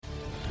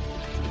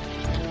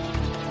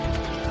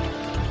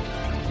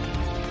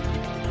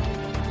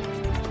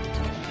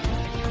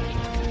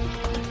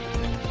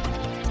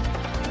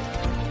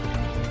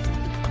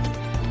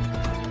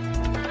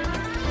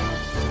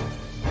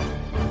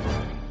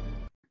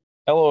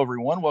Hello,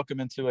 everyone. Welcome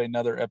into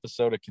another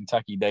episode of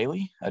Kentucky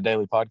Daily, a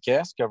daily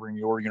podcast covering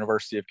your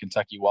University of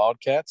Kentucky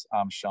Wildcats.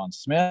 I'm Sean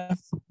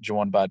Smith,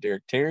 joined by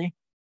Derek Terry.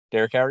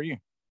 Derek, how are you?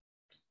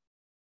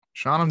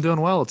 Sean, I'm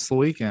doing well. It's the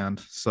weekend,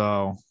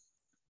 so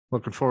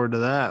looking forward to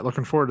that.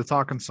 Looking forward to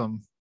talking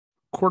some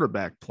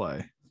quarterback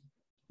play.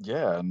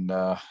 Yeah, and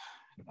I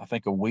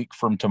think a week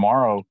from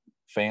tomorrow,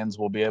 fans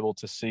will be able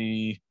to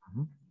see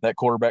Mhm. that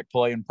quarterback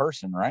play in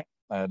person, right?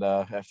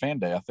 At Fan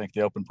Day. I think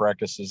the open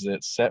practice is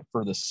set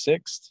for the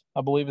 6th,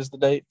 I believe is the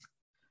date.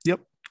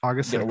 Yep,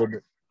 August Getting a 6th. little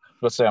bit,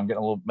 let's say I'm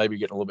getting a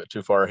little bit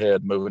too far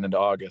ahead moving into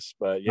August.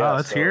 But Oh, yeah,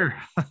 it's so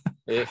here.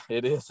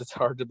 it is. It's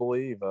hard to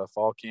believe.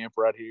 Fall camp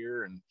right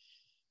here, and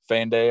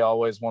Fan Day,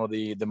 always one of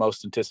the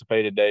most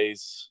anticipated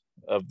days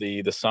of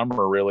the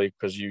summer, really,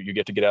 because you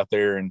get to get out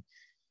there and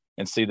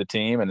see the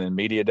team. And then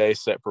media day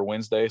set for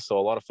Wednesday, so a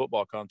lot of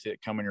football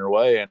content coming your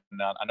way. And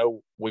I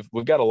know we've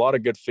got a lot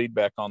of good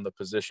feedback on the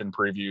position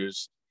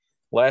previews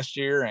last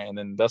year, and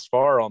then thus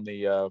far on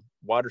the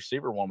wide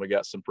receiver one, we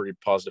got some pretty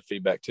positive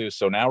feedback too.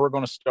 So now we're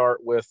going to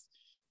start with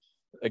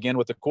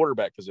the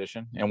quarterback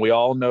position, and we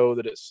all know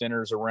that it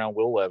centers around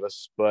Will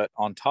Levis. But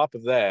on top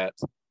of that,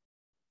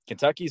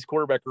 Kentucky's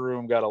quarterback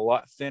room got a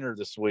lot thinner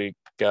this week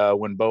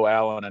when Bo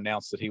Allen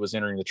announced that he was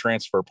entering the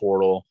transfer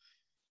portal.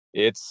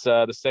 It's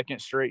the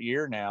second straight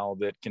year now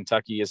that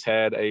Kentucky has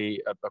had a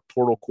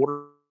portal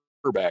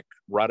quarterback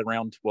right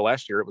around. Well,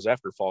 last year it was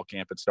after fall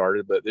camp had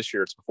started, but this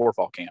year it's before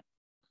fall camp.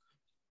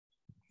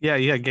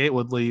 Yeah.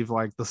 Gatewood leave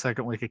like the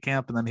second week of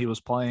camp, and then he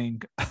was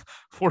playing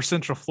for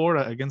Central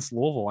Florida against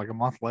Louisville like a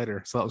month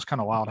later. So that was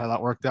kind of wild how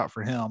that worked out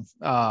for him.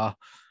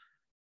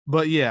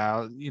 But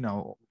yeah,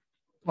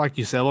 like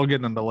you said, we'll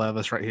get into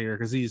Levis right here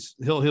because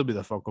he'll be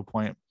the focal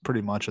point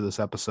pretty much of this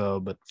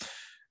episode. But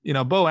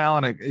Bo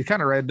Allen, it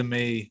kind of read to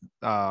me.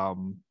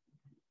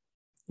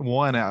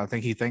 One, I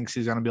think he thinks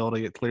he's going to be able to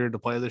get cleared to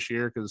play this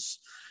year because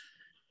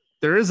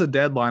there is a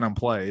deadline in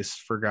place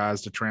for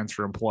guys to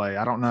transfer and play.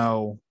 I don't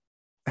know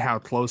how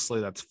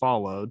closely that's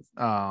followed.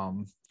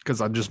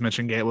 Because I just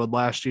mentioned Gatewood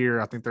last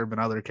year. I think there have been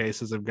other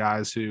cases of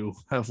guys who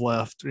have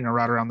left,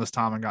 right around this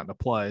time and gotten to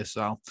play.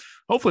 So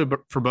hopefully,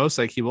 for Bo's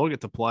sake, he will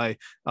get to play.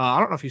 I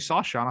don't know if you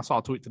saw, Sean. I saw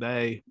a tweet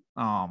today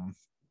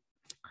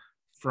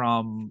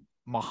from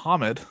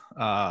Muhammad,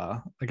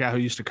 a guy who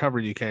used to cover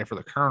UK for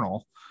the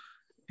Colonel.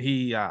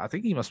 I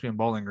think he must be in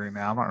Bowling Green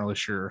now. I'm not really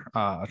sure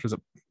because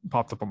it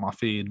popped up on my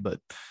feed.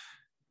 But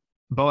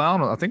Bo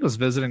Allen, I think, was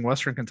visiting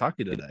Western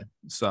Kentucky today.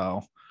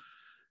 So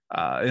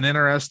an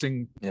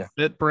interesting Yeah.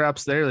 fit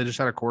perhaps there. They just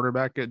had a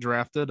quarterback get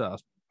drafted.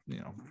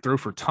 Threw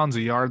for tons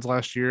of yards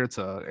last year. It's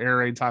a air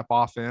raid type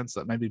offense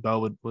that maybe Bo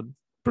would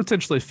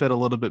potentially fit a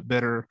little bit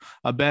better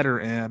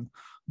in.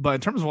 But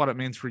in terms of what it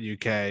means for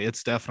UK,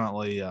 it's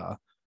definitely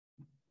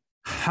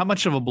how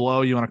much of a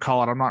blow you want to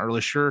call it. I'm not really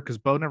sure because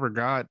Bo never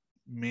got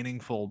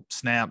meaningful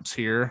snaps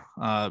here.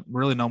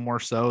 Really, no more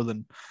so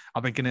than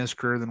I think in his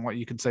career than what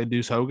you could say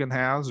Deuce Hogan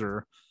has,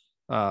 or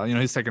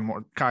he's taking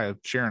more. Kaya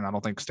Sharon, I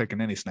don't think, is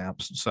taking any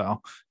snaps.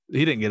 So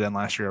he didn't get in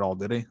last year at all,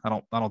 did he? I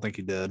don't think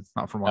he did.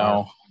 Not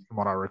No. from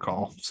what I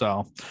recall.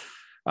 So,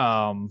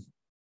 um,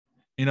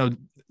 the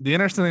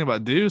interesting thing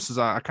about Deuce is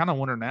I kind of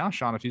wonder now,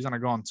 Sean, if he's going to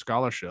go on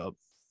scholarship.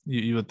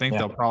 You would think Yeah.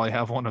 they'll probably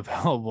have one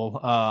available.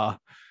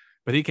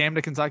 But he came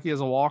to Kentucky as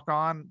a walk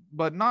on,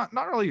 but not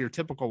really your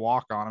typical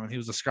walk on. I mean, he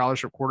was a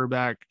scholarship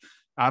quarterback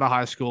out of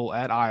high school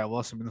at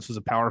Iowa. So, I mean, this was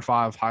a Power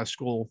Five high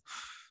school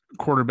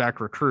quarterback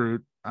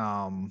recruit.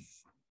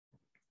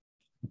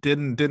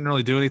 Didn't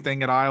really do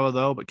anything at Iowa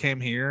though, but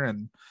came here,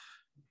 and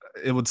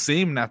it would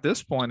seem at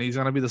this point he's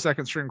going to be the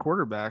second string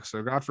quarterback.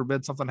 So God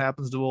forbid something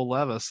happens to Will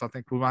Levis. I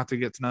think we might have to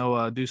get to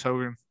know Deuce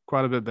Hogan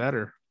quite a bit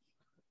better.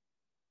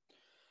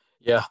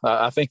 Yeah,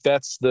 I think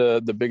that's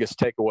the biggest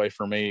takeaway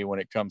for me when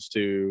it comes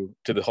to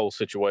the whole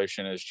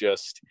situation is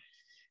just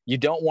you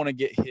don't want to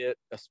get hit,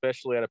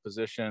 especially at a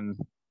position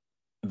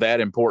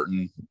that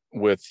important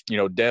with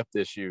depth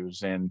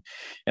issues and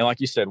like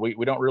you said, we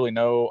don't really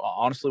know.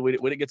 Honestly, we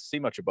didn't get to see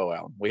much of Bo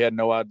Allen. We had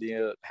no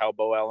idea how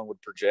Bo Allen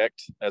would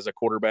project as a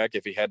quarterback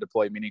if he had to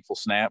play meaningful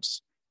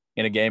snaps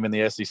in a game in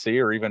the SEC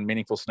or even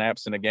meaningful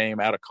snaps in a game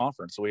out of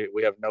conference.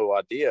 We have no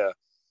idea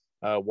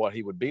what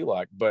he would be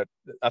like. But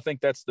I think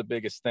that's the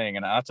biggest thing.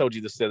 And I told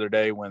you this the other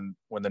day when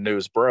the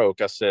news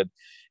broke. I said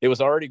it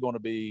was already going to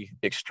be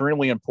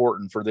extremely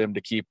important for them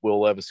to keep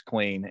Will Levis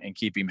clean and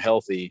keep him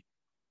healthy.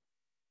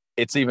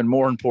 It's even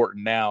more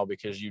important now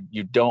because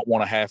you don't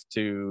want to have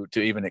to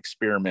even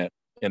experiment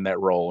in that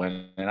role.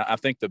 And I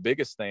think the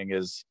biggest thing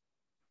is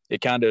it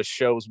kind of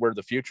shows where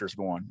the future is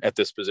going at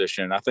this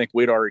position. I think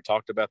we'd already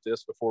talked about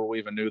this before we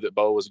even knew that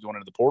Bo was going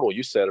into the portal.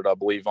 You said it, I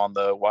believe, on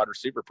the wide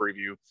receiver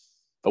preview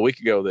a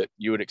week ago that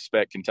you would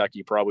expect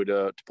Kentucky probably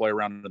to play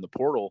around in the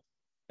portal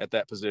at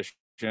that position,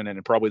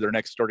 and probably their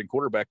next starting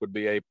quarterback would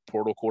be a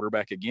portal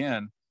quarterback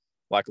again,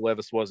 like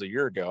Levis was a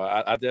year ago.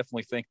 I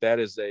definitely think that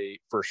is a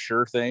for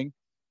sure thing.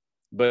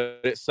 But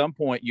at some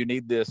point, you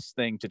need this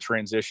thing to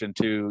transition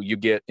to you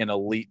get an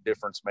elite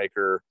difference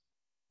maker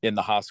in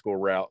the high school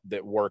route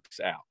that works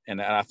out.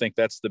 And I think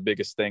that's the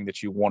biggest thing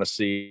that you want to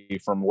see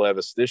from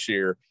Levis this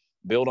year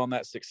build on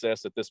that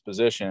success at this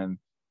position,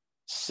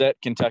 set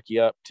Kentucky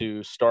up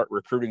to start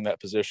recruiting that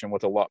position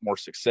with a lot more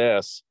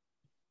success,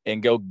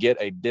 and go get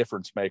a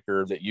difference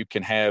maker that you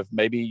can have.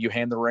 Maybe you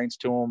hand the reins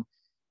to them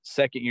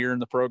second year in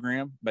the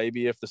program.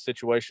 Maybe if the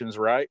situation is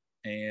right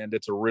and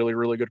it's a really,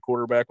 really good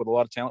quarterback with a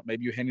lot of talent,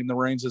 maybe you hand him the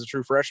reins as a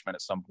true freshman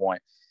at some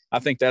point. I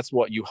think that's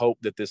what you hope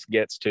that this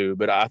gets to,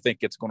 but I think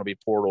it's going to be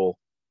portal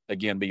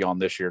again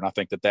beyond this year. And I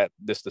think that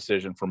this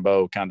decision from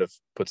Bo kind of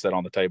puts that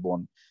on the table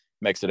and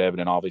makes it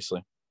evident,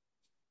 obviously.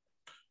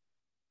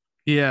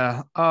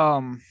 Yeah.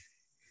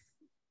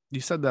 You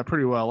said that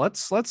pretty well.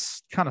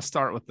 Let's kind of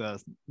start with the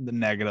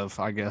negative,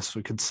 I guess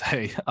we could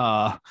say,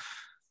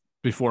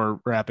 before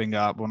wrapping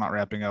up. Well, not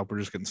wrapping up, we're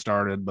just getting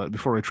started, but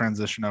before we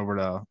transition over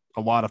to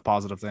a lot of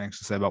positive things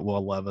to say about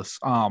Will Levis.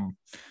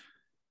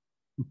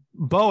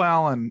 Bo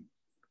Allen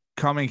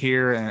coming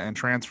here and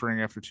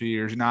transferring after 2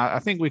 years. I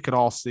think we could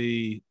all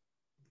see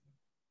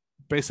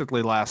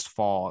basically last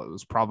fall, it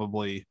was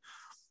probably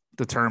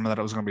determined that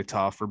it was going to be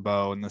tough for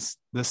Bo, and this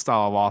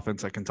style of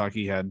offense that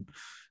Kentucky had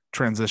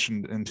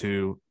transitioned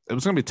into, it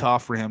was going to be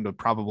tough for him to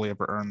probably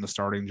ever earn the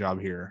starting job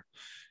here.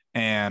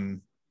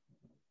 And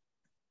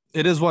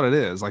it is what it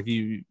is. Like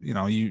you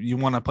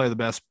want to play the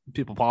best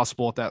people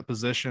possible at that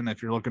position.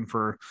 If you're looking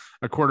for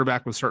a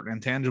quarterback with certain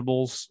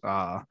intangibles,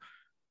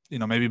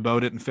 maybe Bo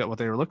didn't fit what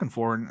they were looking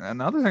for. And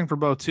another thing for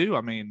Bo too,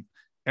 I mean,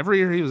 every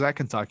year he was at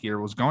Kentucky or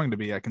was going to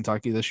be at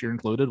Kentucky, this year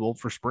included, well,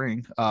 for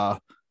spring.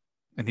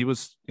 And he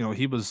was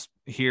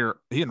here,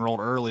 he enrolled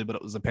early, but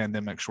it was a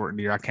pandemic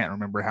shortened year. I can't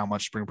remember how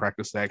much spring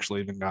practice they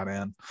actually even got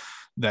in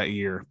that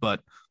year,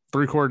 but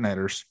 3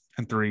 coordinators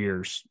in 3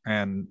 years.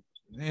 And,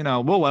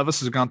 Will Levis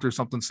has gone through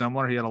something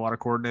similar. He had a lot of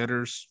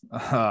coordinators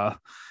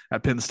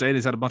at Penn State.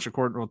 He's had a bunch of 2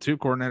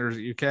 coordinators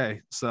at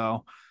UK.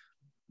 So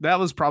that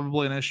was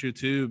probably an issue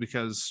too,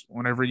 because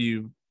whenever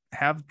you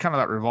have kind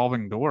of that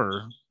revolving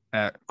door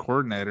at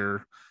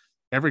coordinator,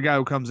 every guy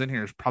who comes in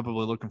here is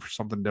probably looking for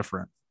something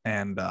different.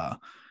 And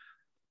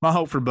my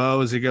hope for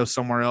Bo is he goes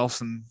somewhere else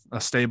in a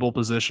stable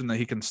position that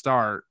he can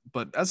start.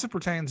 But as it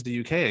pertains to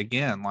UK,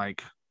 again,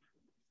 like,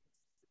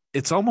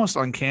 it's almost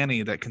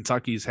uncanny that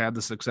Kentucky's had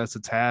the success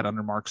it's had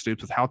under Mark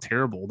Stoops with how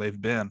terrible they've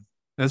been. And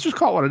let's just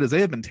call it what it is. They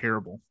have been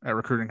terrible at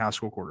recruiting high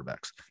school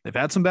quarterbacks. They've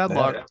had some bad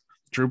luck.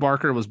 Drew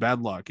Barker was bad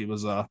luck. He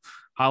was a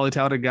highly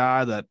touted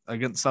guy that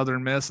against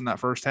Southern Miss in that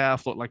first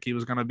half looked like he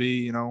was going to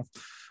be,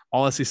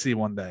 all SEC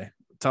one day.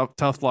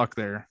 Tough luck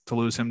there to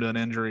lose him to an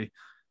injury.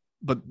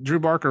 But Drew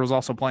Barker was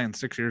also playing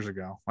 6 years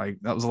ago. Like,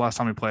 that was the last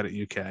time he played at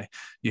UK.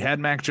 You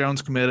had Mac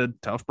Jones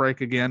committed. Tough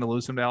break again to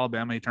lose him to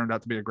Alabama. He turned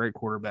out to be a great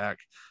quarterback.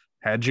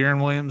 Had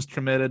Jaron Williams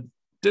committed.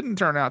 Didn't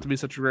turn out to be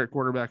such a great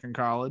quarterback in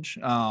college.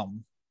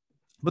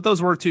 But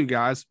those were 2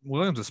 guys,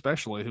 Williams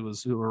especially,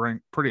 who were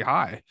ranked pretty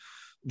high.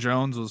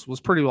 Jones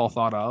was pretty well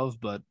thought of,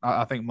 but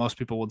I think most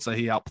people would say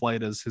he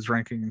outplayed his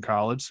ranking in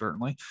college,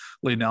 certainly,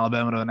 leading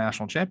Alabama to a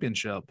national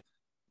championship.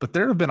 But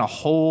there have been a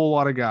whole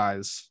lot of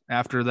guys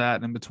after that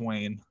and in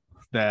between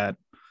that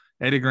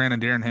Eddie Grant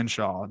and Darren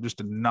Henshaw just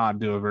did not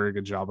do a very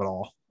good job at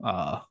all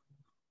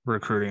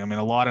recruiting. I mean,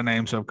 a lot of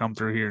names have come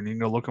through here, and you can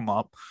go look them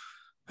up,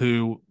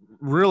 who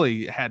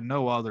really had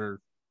no other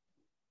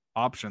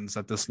options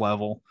at this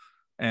level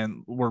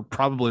and were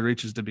probably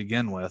reaches to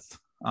begin with.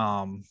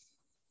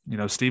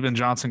 Steven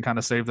Johnson kind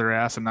of saved their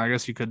ass, and I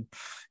guess you could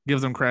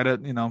give them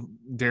credit.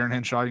 Darren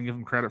Henshaw, you can give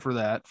him credit for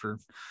that, for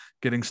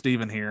getting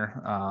Steven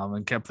here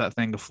and kept that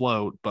thing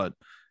afloat. But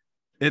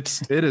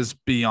it is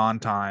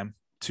beyond time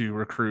to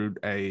recruit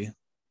a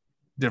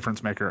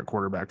difference maker at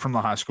quarterback from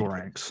the high school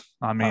ranks.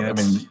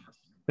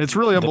 It's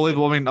really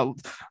unbelievable. I mean,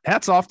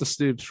 hats off to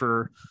Stoops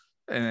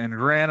and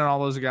Grant and all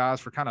those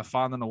guys for kind of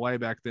finding a way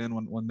back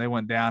then when they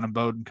went down and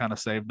Bowden kind of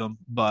saved them.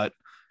 But,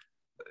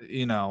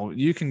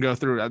 you can go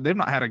through, they've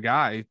not had a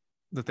guy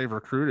that they've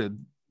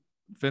recruited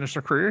finish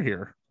their career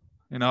here,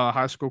 a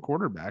high school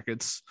quarterback.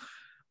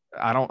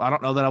 I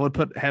don't know that I would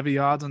put heavy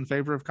odds in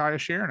favor of Kaya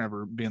Sharon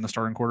ever being the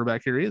starting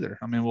quarterback here either.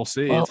 I mean, we'll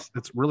see. Well,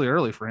 it's really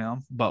early for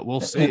him, but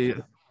we'll see.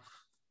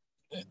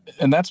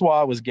 And that's why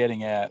I was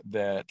getting at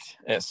that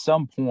at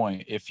some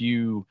point,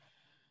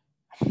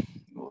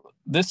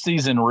 this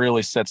season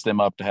really sets them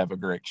up to have a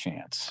great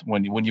chance.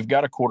 When you've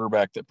got a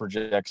quarterback that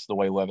projects the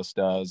way Levis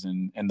does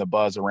and the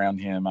buzz around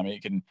him, I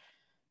mean,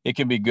 it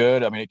can be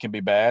good. I mean, it can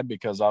be bad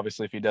because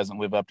obviously if he doesn't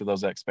live up to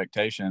those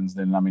expectations,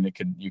 then, I mean,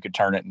 you could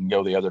turn it and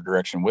go the other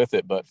direction with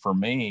it. But for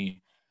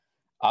me,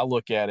 I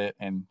look at it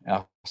and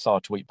I saw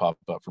a tweet pop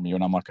up from you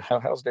and I'm like,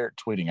 how's Derek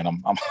tweeting? And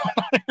I'm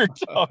here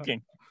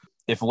talking.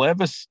 If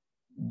Levis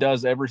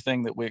does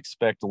everything that we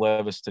expect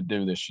Levis to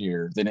do this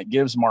year, then it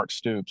gives Mark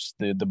Stoops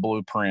the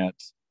blueprint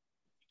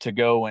to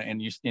go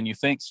and you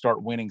think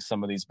start winning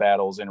some of these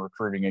battles in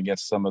recruiting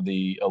against some of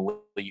the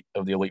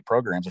elite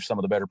programs or some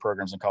of the better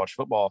programs in college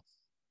football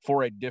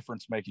for a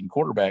difference-making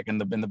quarterback. And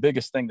the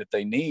biggest thing that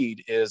they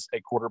need is a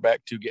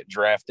quarterback to get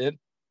drafted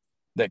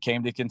that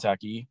came to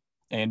Kentucky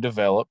and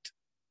developed,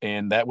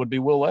 and that would be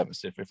Will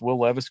Levis. If Will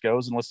Levis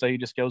goes, and let's say he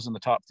just goes in the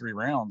top 3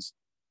 rounds,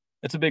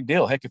 it's a big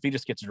deal. Heck, if he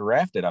just gets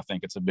drafted, I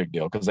think it's a big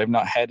deal because they've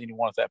not had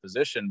anyone at that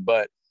position.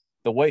 But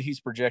the way he's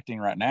projecting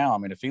right now, I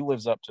mean, if he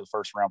lives up to the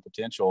first round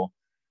potential,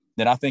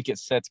 then I think it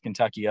sets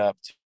Kentucky up.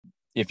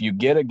 If you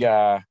get a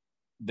guy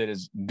that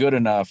is good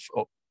enough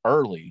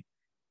early,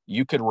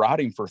 you could ride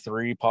him for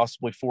 3,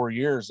 possibly 4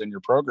 years in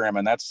your program.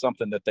 And that's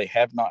something that they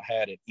have not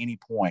had at any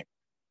point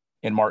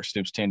in Mark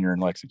Stoops' tenure in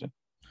Lexington.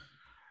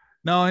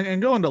 No,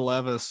 and going to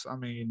Levis, I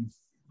mean,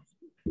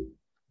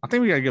 I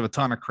think we got to give a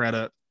ton of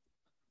credit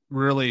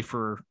really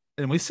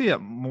and we see it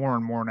more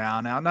and more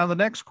now. Now the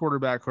next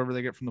quarterback, whoever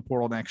they get from the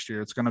portal next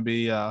year, it's going to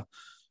be,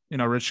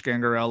 Rich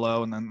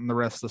Scangarello and then the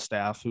rest of the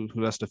staff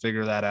who has to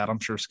figure that out. I'm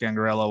sure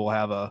Scangarello will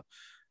have a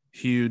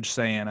huge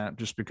say in it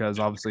just because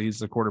obviously he's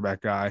the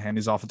quarterback guy and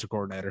he's offensive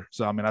coordinator.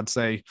 So, I mean, I'd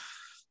say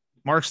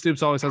Mark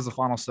Stoops always has the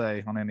final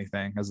say on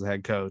anything as the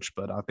head coach,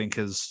 but I don't think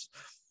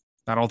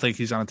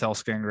he's going to tell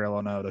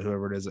Scangarello no to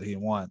whoever it is that he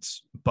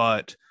wants.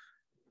 But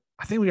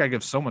I think we got to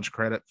give so much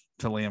credit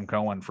to Liam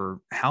Coen for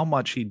how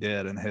much he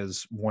did in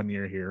his 1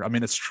 year here. I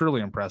mean, it's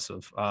truly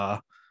impressive. Would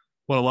have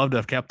loved to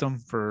have kept him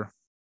for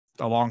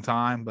a long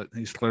time, but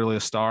he's clearly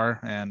a star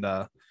and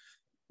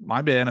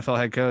might be an NFL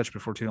head coach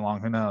before too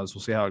long. Who knows?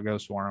 We'll see how it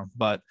goes for him.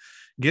 But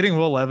getting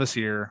Will Levis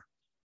here,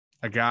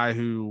 a guy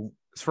who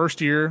his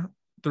first year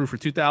threw for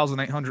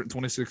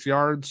 2,826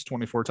 yards,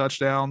 24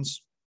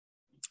 touchdowns.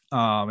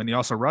 And he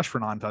also rushed for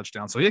 9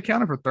 touchdowns. So he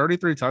accounted for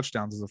 33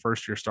 touchdowns as a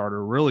first-year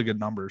starter. Really good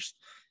numbers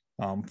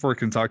for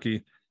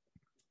Kentucky.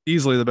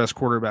 Easily the best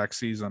quarterback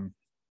season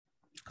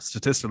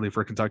statistically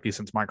for Kentucky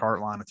since Mike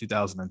Hartline in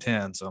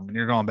 2010. So, I mean,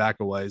 you're going back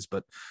a ways,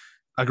 but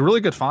a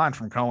really good find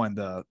from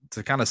Coen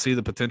to kind of see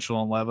the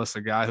potential in Levis,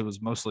 a guy who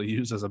was mostly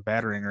used as a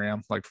battering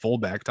ram, like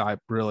fullback type,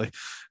 really,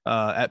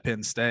 at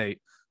Penn State.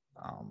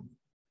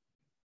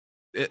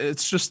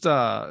 It's just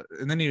and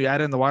then you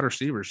add in the wide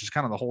receivers, just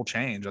kind of the whole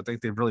change. I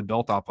think they've really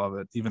built off of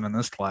it even in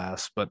this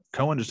class, but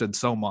Coen just did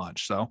so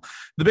much. So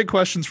the big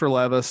questions for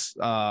Levis,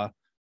 going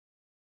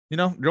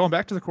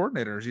back to the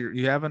coordinators,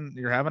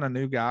 you're having a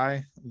new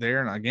guy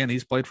there. And again,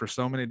 he's played for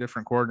so many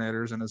different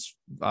coordinators in his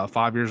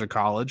 5 years of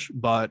college,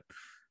 but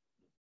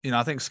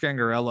I think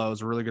Scangarello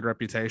has a really good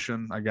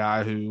reputation, a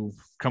guy who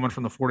coming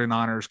from the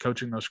 49ers,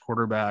 coaching those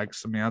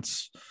quarterbacks. I mean,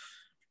 that's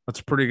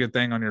a pretty good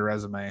thing on your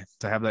resume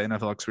to have that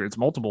NFL experience,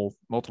 multiple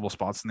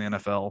spots in the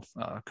NFL,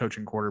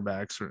 coaching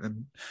quarterbacks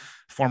and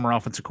former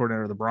offensive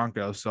coordinator of the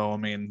Broncos. So, I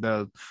mean,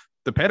 the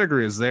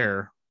pedigree is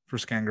there for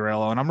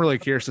Scangarello, and I'm really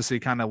curious to see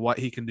kind of what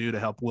he can do to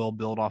help Will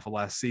build off of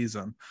last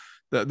season.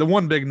 The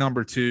one big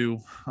number two,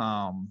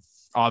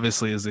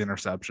 obviously, is the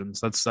interceptions.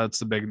 That's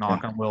the big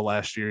knock on Will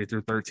last year. He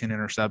threw 13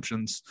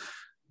 interceptions.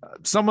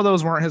 Some of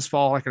those weren't his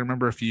fault. I can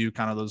remember a few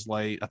kind of those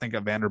late. I think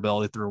at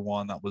Vanderbilt, he threw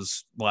one that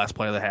was the last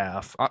play of the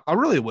half. I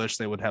really wish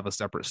they would have a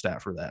separate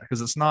stat for that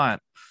because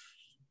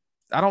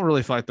I don't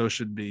really feel like those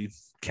should be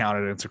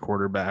counted into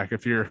quarterback.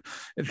 If you're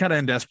kind of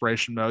in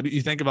desperation mode,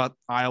 you think about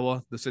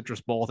Iowa, the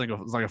Citrus Bowl. I think it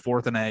was like a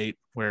 4th and 8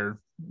 where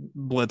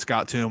blitz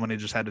got to him and he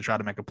just had to try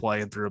to make a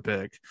play and threw a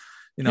pick.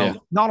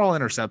 Not all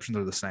interceptions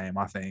are the same.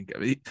 I think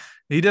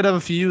he did have a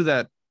few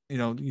that,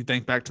 you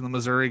think back to the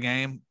Missouri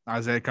game,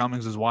 Isaiah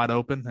Cummings is wide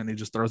open and he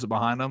just throws it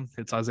behind him,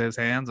 hits Isaiah's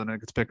hands, and it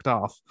gets picked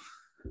off.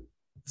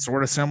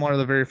 Sort of similar to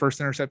the very first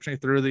interception he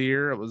threw of the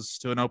year. It was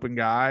to an open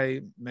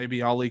guy.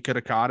 Maybe Ali could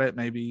have caught it.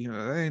 Maybe,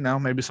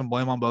 maybe some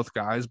blame on both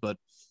guys, but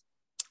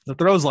the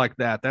throws like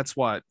that, that's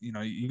what,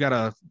 you got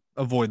to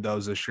avoid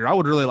those this year. I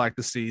would really like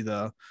to see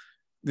the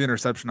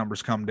interception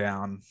numbers come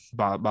down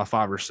by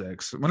 5 or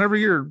 6.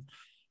 Whenever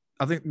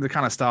I think the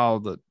kind of style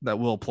that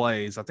Will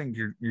plays, I think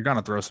you're going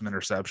to throw some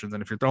interceptions.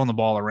 And if you're throwing the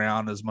ball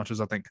around as much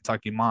as I think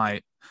Kentucky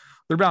might,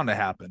 they're bound to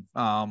happen.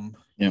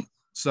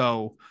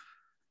 So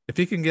if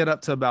he can get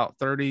up to about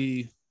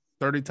 30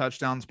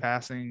 touchdowns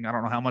passing, I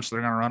don't know how much they're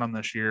going to run him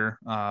this year.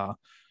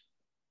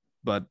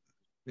 But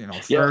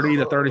 30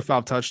 to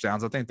 35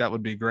 touchdowns, I think that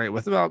would be great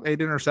with about 8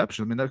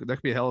 interceptions. I mean, that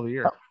could be a hell of a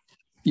year.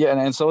 Yeah,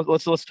 and so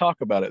let's talk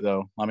about it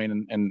though. I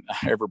mean, and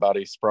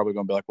everybody's probably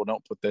going to be like, well,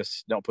 don't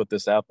put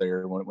this out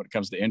there when it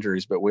comes to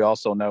injuries. But we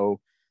also know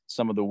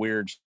some of the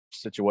weird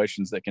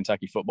situations that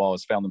Kentucky football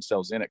has found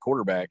themselves in at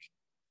quarterback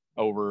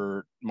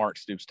over Mark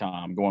Stoops'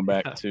 time, going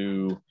back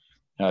to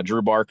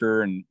Drew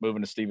Barker and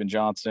moving to Steven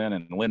Johnson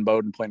and Lynn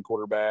Bowden playing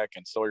quarterback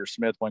and Sawyer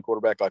Smith playing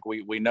quarterback. Like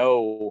we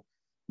know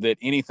that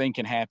anything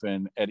can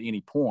happen at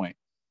any point.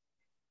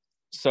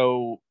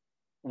 So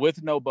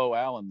with no Bo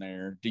Allen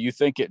there, do you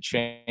think it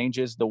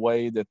changes the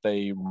way that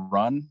they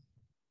run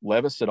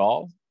Levis at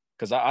all?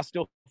 Because I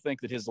still think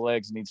that his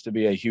legs needs to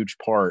be a huge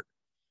part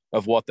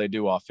of what they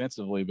do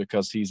offensively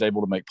because he's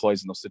able to make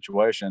plays in those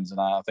situations. And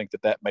I think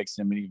that makes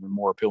him an even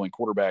more appealing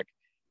quarterback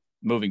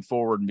moving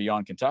forward and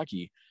beyond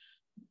Kentucky.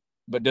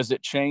 But does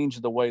it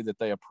change the way that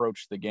they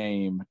approach the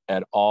game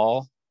at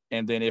all?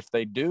 And then if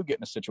they do get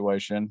in a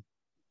situation,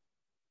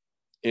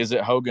 is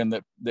it Hogan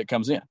that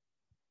comes in?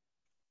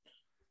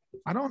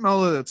 I don't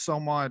know that it's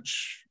so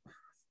much.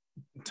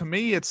 To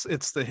me, it's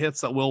the hits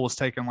that Will was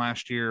taking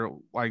last year,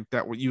 like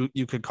that. What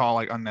you could call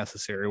like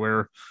unnecessary,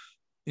 where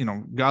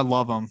God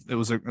love him. It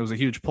was a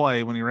huge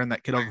play when he ran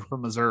that kid over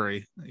from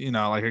Missouri.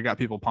 Like it got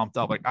people pumped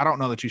up. Like I don't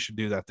know that you should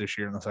do that this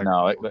year in the second.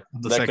 No,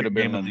 that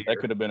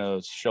could have been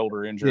a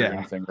shoulder injury or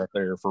anything right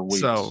there for weeks.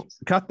 So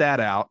cut that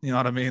out. You know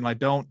what I mean? Like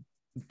don't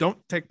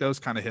take those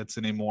kind of hits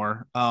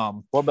anymore.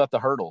 What about the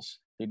hurdles?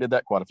 He did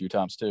that quite a few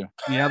times too.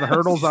 Yeah, the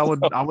hurdles I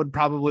would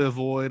probably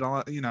avoid.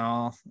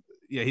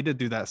 Yeah, he did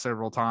do that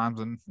several times,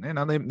 and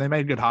they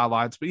made good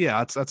highlights. But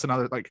yeah, that's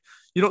another, like,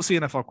 you don't see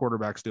NFL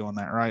quarterbacks doing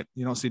that, right?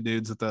 You don't see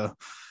dudes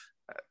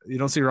you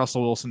don't see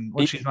Russell Wilson,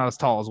 which he's not as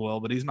tall as Will,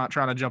 but he's not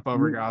trying to jump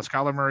over guys.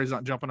 Kyler Murray's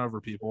not jumping over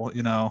people.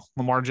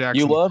 Lamar Jackson.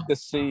 You love to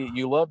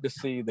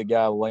see the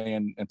guy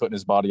laying and putting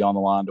his body on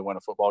the line to win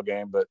a football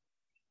game, but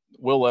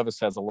Will Levis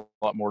has a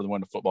lot more than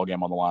win a football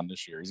game on the line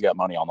this year. He's got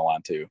money on the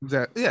line too.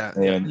 Yeah.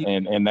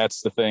 And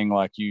that's the thing.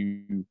 Like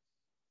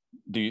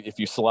if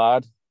you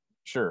slide,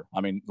 sure.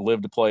 I mean,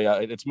 live to play.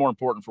 It's more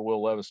important for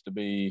Will Levis to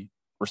be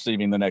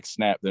receiving the next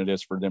snap than it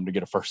is for them to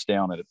get a first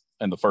down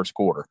in the first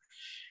quarter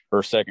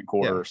or second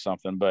quarter or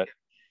something. But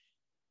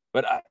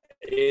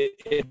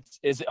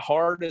is it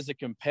hard as a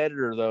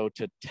competitor though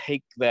to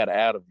take that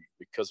out of you,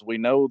 because we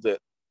know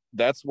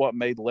that's what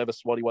made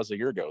Levis what he was a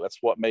year ago. That's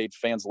what made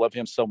fans love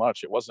him so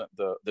much. It wasn't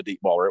the deep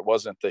baller. It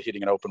wasn't the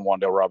hitting an open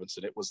Wan'Dale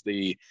Robinson. It was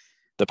the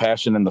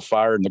passion and the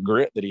fire and the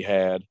grit that he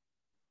had.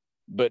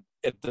 But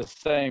at the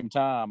same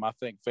time, I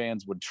think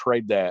fans would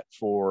trade that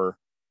for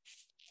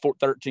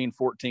 13,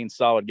 14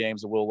 solid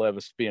games of Will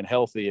Levis being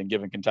healthy and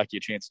giving Kentucky a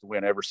chance to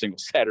win every single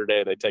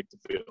Saturday they take the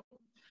field.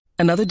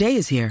 Another day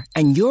is here,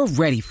 and you're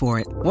ready for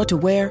it. What to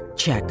wear?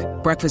 Check.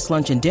 Breakfast,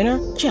 lunch, and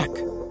dinner? Check.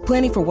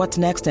 Planning for what's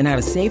next and how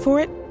to save for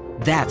it?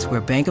 That's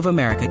where Bank of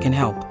America can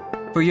help.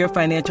 For your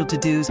financial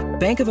to-dos,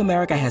 Bank of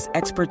America has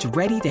experts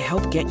ready to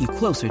help get you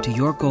closer to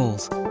your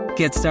goals.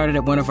 Get started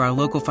at one of our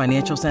local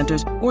financial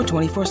centers or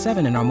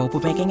 24/7 in our mobile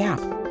banking app.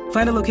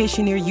 Find a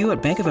location near you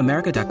at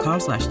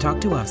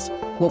bankofamerica.com/talktous.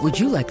 What would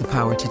you like the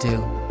power to do?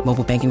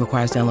 Mobile banking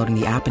requires downloading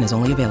the app and is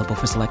only available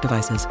for select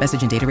devices.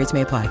 Message and data rates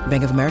may apply.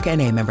 Bank of America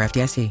N.A., member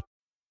FDIC.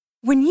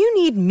 When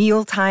you need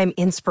mealtime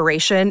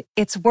inspiration,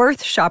 it's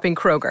worth shopping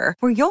Kroger,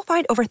 where you'll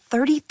find over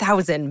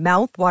 30,000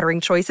 mouth-watering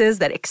choices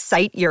that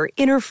excite your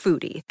inner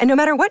foodie. And no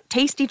matter what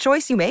tasty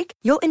choice you make,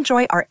 you'll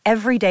enjoy our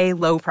everyday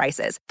low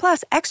prices,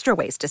 plus extra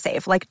ways to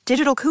save, like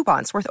digital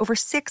coupons worth over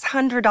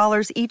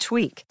 $600 each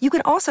week. You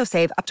can also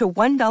save up to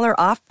 $1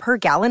 off per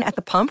gallon at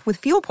the pump with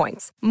fuel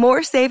points.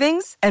 More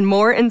savings and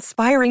more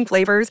inspiring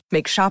flavors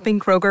make shopping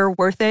Kroger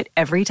worth it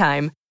every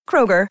time.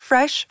 Kroger,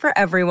 fresh for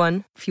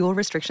everyone. Fuel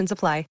restrictions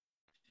apply.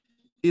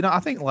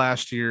 I think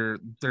last year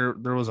there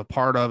was a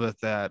part of it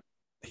that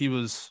he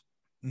was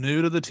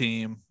new to the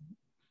team.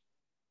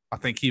 I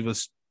think he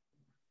was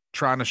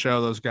trying to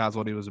show those guys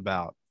what he was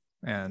about,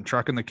 and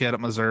trucking the kid at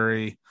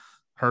Missouri,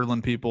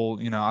 hurdling people.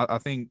 I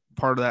think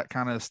part of that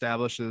kind of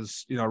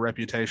establishes, a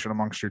reputation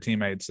amongst your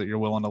teammates that you're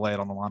willing to lay it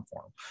on the line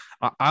for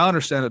them. I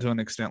understand it to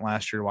an extent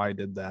last year why he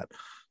did that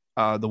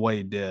the way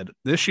he did.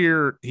 This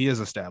year, he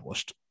is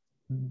established.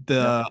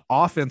 The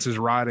offense is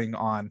riding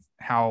on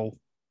how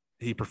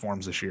he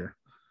performs this year.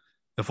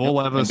 If Will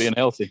Levis and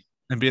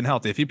being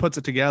healthy. If he puts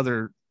it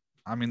together,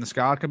 I mean, the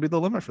sky could be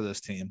the limit for this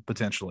team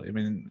potentially. I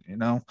mean,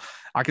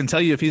 I can tell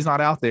you if he's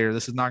not out there,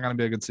 this is not going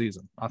to be a good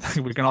season. I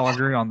think we can all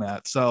agree on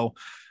that. So,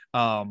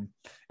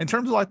 in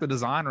terms of like the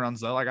design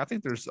runs though, like I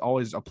think there's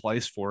always a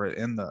place for it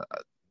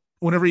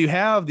whenever you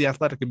have the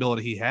athletic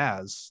ability he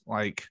has,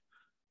 like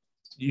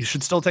you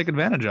should still take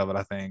advantage of it.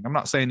 I think I'm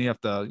not saying you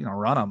have to,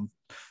 run them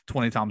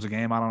 20 times a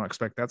game. I don't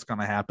expect that's going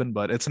to happen,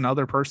 but it's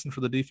another person for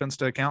the defense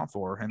to account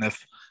for. And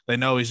if they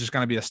know he's just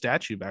going to be a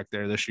statue back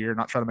there this year,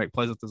 not trying to make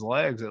plays with his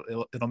legs,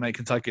 it'll make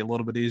Kentucky a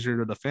little bit easier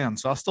to defend.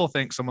 So I still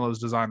think some of those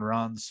design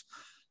runs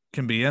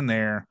can be in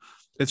there.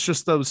 It's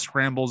just those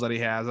scrambles that he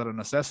has out of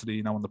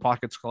necessity. When the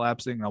pocket's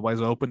collapsing,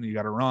 nobody's open, you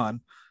got to run.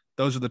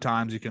 Those are the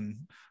times you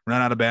can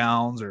run out of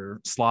bounds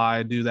or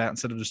slide, do that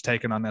instead of just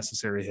taking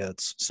unnecessary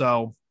hits.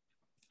 So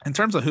in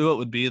terms of who it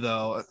would be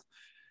though,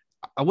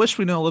 I wish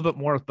we knew a little bit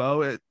more with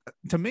Bo.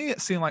 To me, it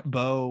seemed like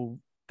Bo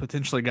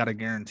potentially got a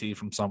guarantee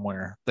from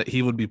somewhere that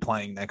he would be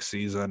playing next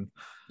season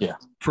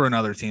for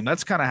another team.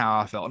 That's kind of how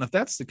I felt. And if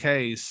that's the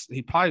case,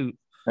 he probably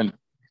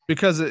 –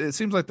 because it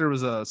seems like there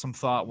was some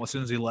thought as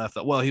soon as he left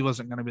that, well, he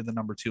wasn't going to be the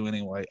number 2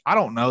 anyway. I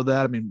don't know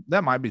that. I mean,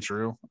 that might be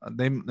true.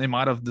 They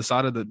might have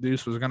decided that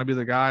Deuce was going to be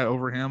the guy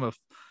over him if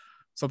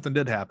something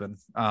did happen.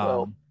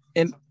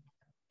 And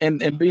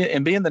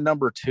being the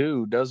number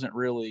 2 doesn't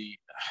really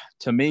 –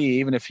 to me,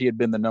 even if he had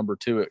been the number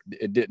 2,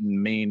 it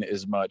didn't mean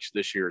as much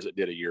this year as it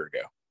did a year ago,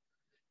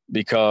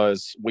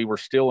 because we were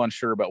still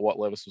unsure about what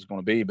Levis was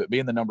going to be. But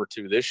being the number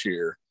 2 this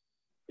year,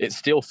 it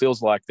still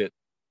feels like that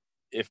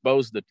if Bo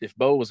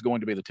was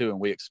going to be the 2, and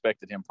we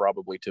expected him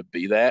probably to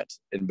be that,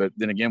 but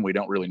then again, we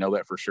don't really know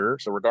that for sure.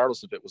 So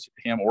regardless if it was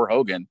him or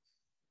Hogan,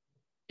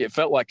 it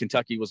felt like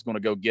Kentucky was going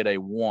to go get a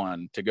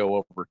 1 to go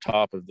over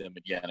top of them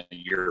again a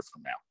year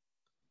from now.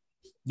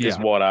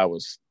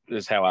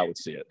 Is how I would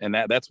see it. And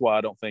that's why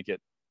I don't think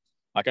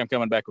like I'm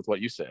coming back with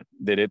what you said,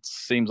 that it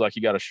seems like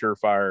you got a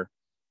surefire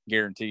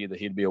guarantee that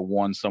he'd be a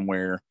 1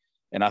 somewhere.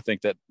 And I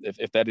think that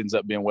if that ends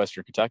up being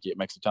Western Kentucky, it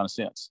makes a ton of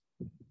sense.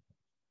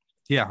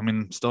 Yeah, I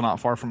mean, still not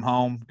far from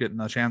home, getting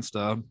a chance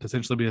to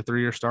potentially be a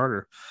 3-year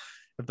starter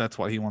if that's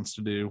what he wants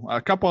to do.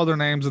 A couple other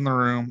names in the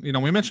room. You know,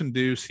 we mentioned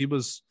Deuce. He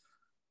was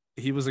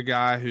a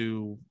guy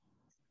who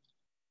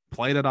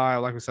played at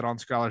Iowa, like we said, on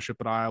scholarship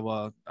at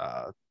Iowa.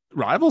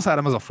 Rivals had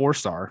him as a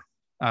 4-star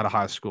out of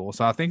high school.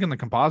 So I think in the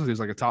composite, he's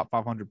like a top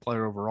 500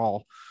 player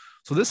overall.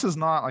 So this is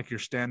not like your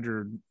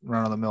standard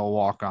run-of-the-mill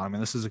walk-on. I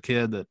mean, this is a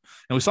kid that,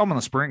 and we saw him in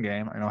the spring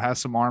game, you know, has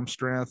some arm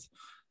strength.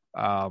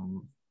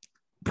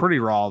 Pretty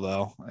raw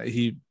though.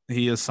 He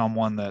is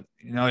someone that,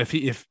 you know,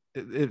 if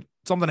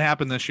something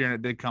happened this year and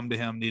it did come to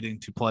him needing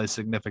to play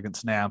significant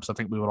snaps, I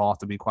think we would all have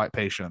to be quite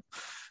patient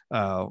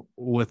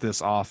with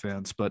this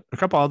offense. But a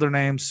couple other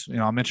names, you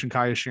know, I mentioned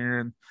Kaiya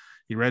Sheron.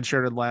 He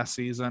redshirted last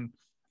season.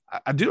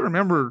 I do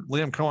remember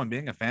Liam Cohen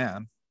being a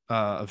fan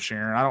of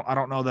Sheron. I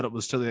don't know that it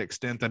was to the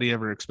extent that he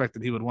ever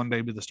expected he would one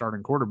day be the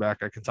starting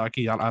quarterback at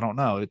Kentucky. I don't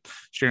know.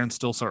 Sheron's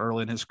still so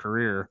early in his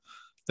career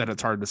that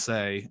it's hard to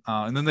say.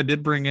 And then they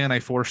did bring in a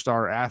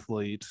 4-star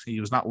athlete. He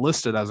was not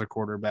listed as a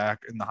quarterback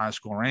in the high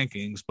school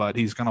rankings, but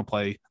he's going to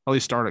play, at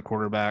least start at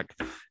quarterback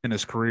in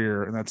his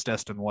career, and that's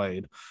Destin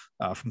Wade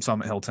from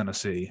Summit Hill,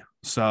 Tennessee.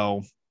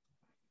 So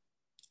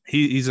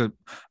he's a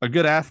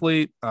good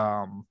athlete.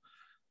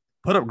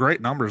 Put up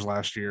great numbers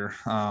last year.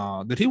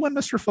 Did he win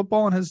Mr.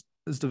 Football in his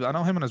I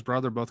know him and his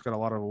brother both got a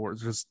lot of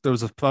awards. There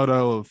was a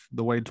photo of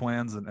the Wade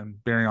twins and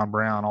Barryon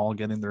Brown all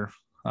getting their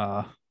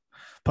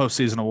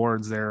postseason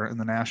awards there in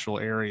the Nashville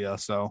area.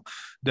 So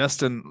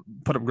Destin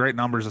put up great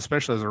numbers,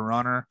 especially as a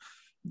runner.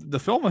 The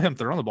film of him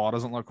throwing the ball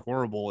doesn't look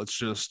horrible. It's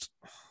just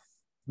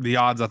the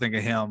odds, I think,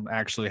 of him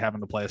actually having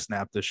to play a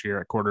snap this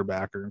year at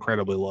quarterback are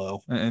incredibly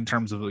low in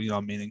terms of, you know,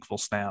 a meaningful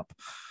snap.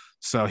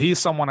 So he's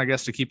someone, I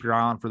guess, to keep your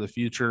eye on for the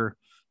future,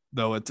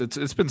 though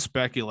it's been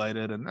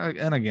speculated.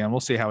 And again, we'll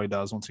see how he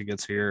does once he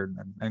gets here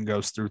and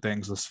goes through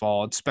things this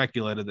fall. It's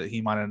speculated that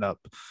he might end up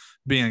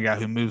being a guy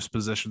who moves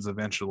positions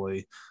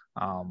eventually.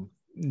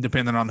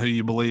 Depending on who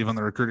you believe in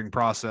the recruiting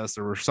process,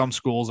 there were some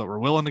schools that were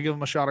willing to give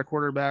him a shot at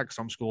quarterback.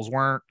 Some schools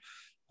weren't.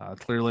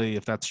 Clearly,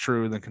 if that's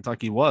true, then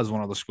Kentucky was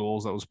one of the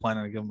schools that was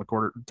planning to give him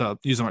to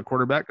use him at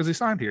quarterback because he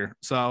signed here.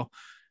 So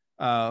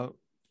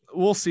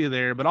we'll see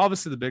there. But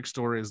obviously, the big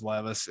story is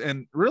Levis.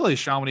 And really,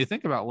 Sean, when you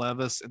think about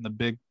Levis in the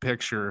big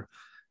picture,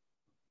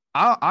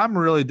 I'm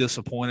really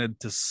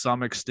disappointed to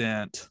some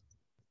extent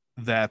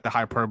that the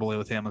hyperbole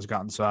with him has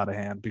gotten so out of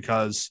hand,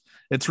 because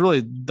it's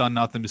really done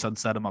nothing besides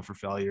set him up for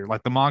failure.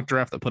 Like the mock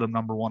draft that put him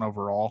number 1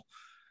 overall,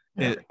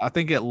 I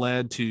think it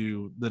led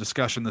to the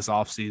discussion this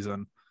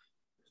offseason,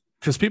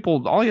 because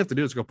people, all you have to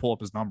do is go pull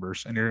up his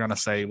numbers and you're going to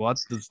say, well,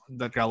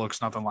 that guy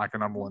looks nothing like a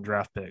number 1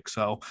 draft pick.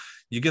 So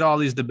you get all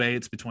these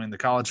debates between the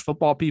college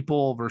football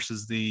people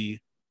versus the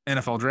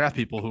NFL draft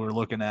people who are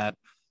looking at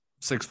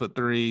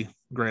 6'3",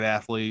 great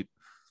athlete,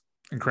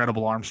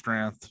 incredible arm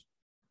strength,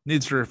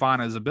 needs to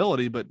refine his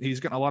ability, but he's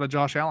getting a lot of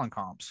Josh Allen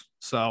comps.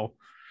 So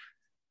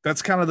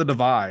that's kind of the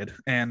divide.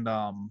 And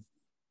I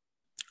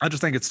just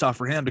think it's tough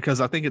for him,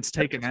 because I think it's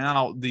taken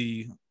out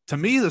to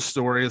me, the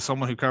story is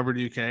someone who covered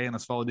UK and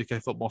has followed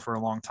UK football for a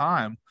long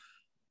time.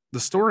 The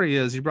story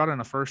is he brought in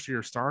a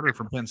first-year starter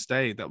from Penn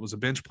State that was a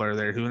bench player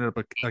there who ended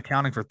up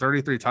accounting for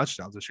 33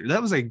 touchdowns this year.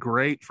 That was a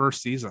great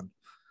first season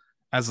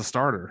as a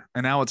starter.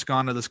 And now it's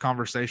gone to this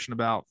conversation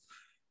about,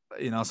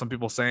 you know, some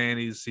people saying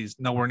he's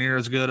nowhere near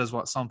as good as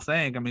what some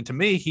think. I mean, to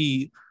me,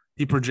 he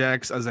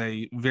projects as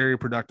a very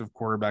productive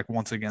quarterback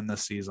once again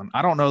this season.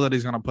 I don't know that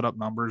he's going to put up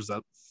numbers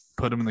that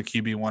put him in the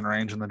QB1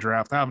 range in the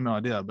draft. I have no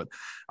idea, but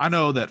I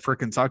know that for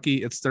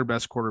Kentucky, it's their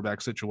best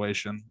quarterback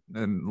situation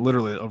in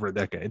literally over a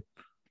decade.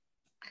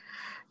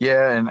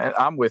 Yeah, and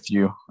I'm with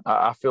you.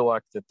 I feel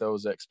like that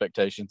those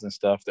expectations and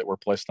stuff that were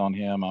placed on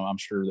him, I'm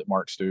sure that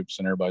Mark Stoops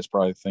and everybody's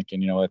probably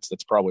thinking, you know,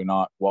 that's probably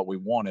not what we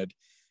wanted.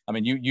 I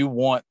mean, you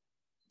want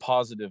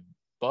positive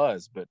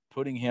buzz, but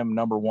putting him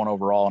number 1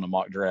 overall in a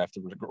mock draft,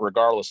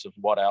 regardless of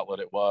what outlet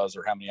it was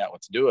or how many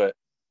outlets do it,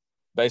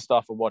 based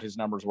off of what his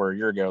numbers were a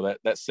year ago,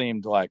 that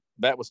seemed like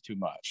that was too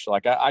much.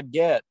 Like I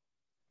get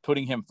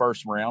putting him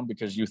first round,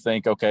 because you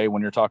think, okay,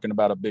 when you're talking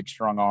about a big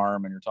strong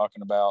arm and you're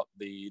talking about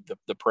the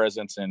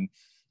presence and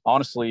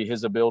honestly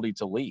his ability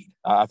to lead,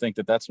 I think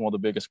that's one of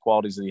the biggest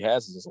qualities that he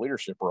has is his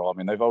leadership role. I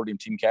mean, they voted him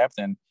team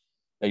captain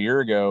a year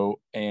ago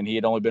and he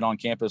had only been on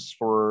campus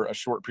for a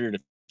short period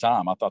of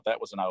time. I thought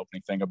that was an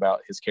eye-opening thing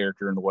about his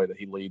character and the way that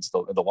he leads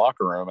the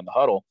locker room and the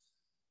huddle.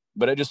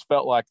 But it just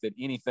felt like that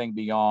anything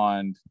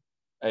beyond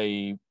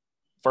a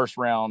first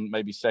round,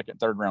 maybe second,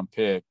 third round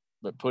pick,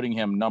 but putting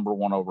him number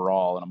 1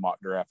 overall in a mock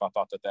draft, I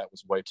thought that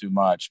was way too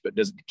much. But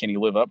can he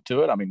live up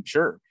to it? I mean,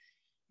 sure.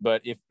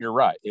 But if you're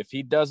right, if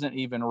he doesn't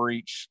even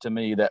reach, to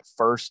me, that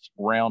first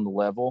round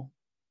level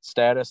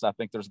status, I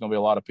think there's going to be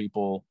a lot of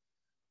people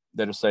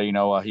that will say, you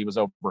know, he was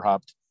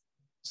overhyped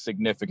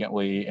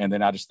significantly. And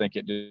then I just think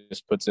it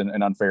just puts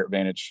an unfair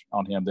advantage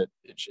on him that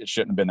it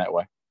shouldn't have been that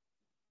way.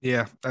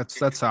 Yeah,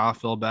 that's how I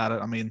feel about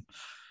it. I mean,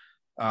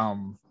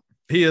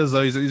 He is,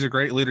 though. He's a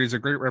great leader. He's a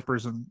great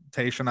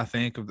representation, I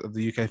think, of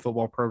the UK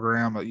football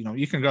program. You know,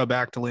 you can go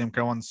back to Liam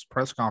Cohen's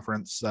press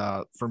conference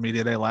for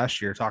Media Day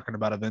last year, talking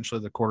about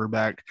eventually the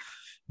quarterback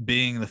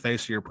being the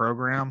face of your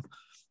program.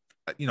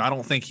 You know, I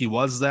don't think he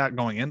was that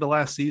going into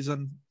last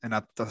season, and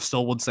I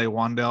still would say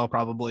Wan'Dale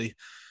probably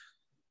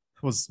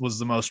was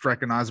the most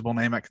recognizable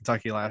name at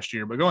Kentucky last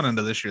year. But going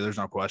into this year, there's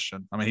no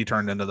question. I mean, he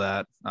turned into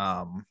that.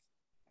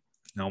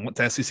 You know, went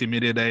to SEC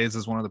Media Days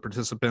as one of the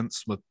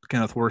participants with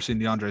Kenneth Worsey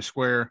and DeAndre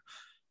Square.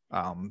 You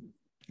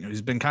know,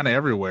 he's been kind of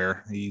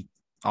everywhere. He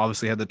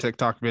obviously had the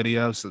TikTok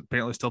videos,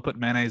 apparently still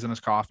putting mayonnaise in his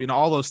coffee, you know,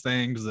 all those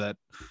things that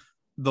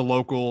the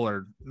local,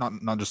 or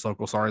not just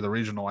local, sorry, the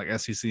regional, like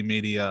SEC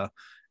media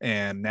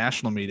and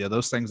national media,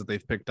 those things that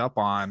they've picked up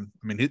on.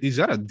 I mean, he's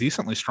got a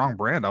decently strong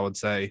brand, I would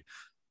say,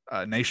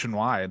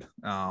 nationwide,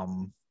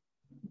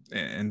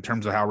 in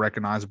terms of how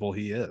recognizable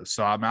he is.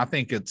 So, I mean, I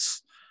think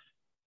it's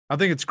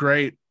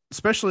great.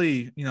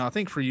 Especially, you know, I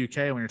think for UK,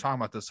 when you're talking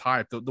about this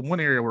hype, the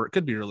one area where it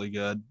could be really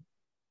good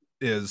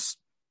is,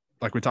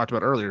 like we talked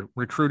about earlier,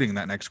 recruiting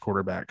that next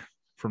quarterback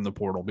from the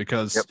portal,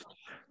 because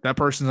that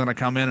person's going to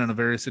come in a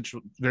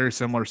very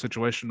similar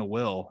situation to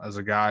Will, as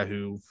a guy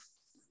who,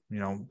 you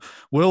know,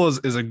 Will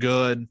is a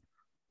good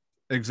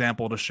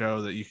example to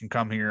show that you can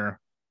come here,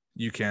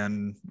 you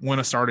can win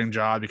a starting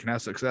job, you can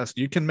have success,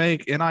 you can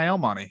make NIL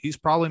money. He's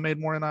probably made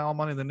more NIL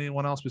money than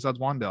anyone else besides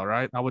Wan'Dale,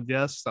 right? I would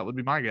guess. That would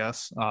be my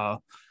guess.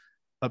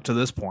 Up to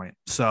this point.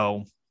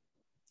 So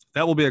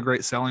that will be a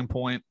great selling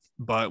point.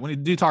 But when you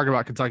do talk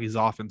about Kentucky's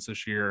offense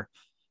this year,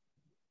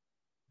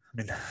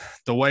 I mean,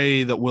 the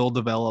way that Will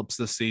develops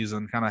this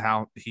season, kind of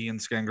how he and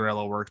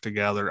Scangarello work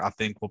together, I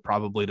think will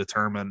probably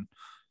determine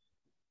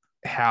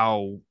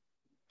how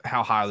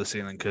high the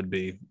ceiling could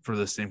be for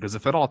this team. Because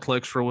if it all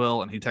clicks for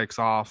Will and he takes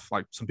off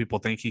like some people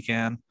think he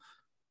can,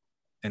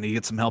 and he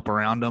gets some help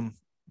around him,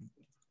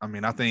 I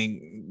mean, I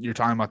think you're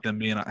talking about them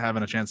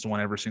having a chance to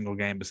win every single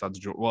game besides,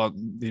 well,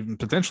 even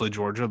potentially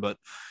Georgia, but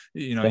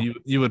you know,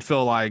 you would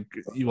feel like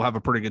you will have a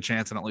pretty good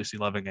chance in at least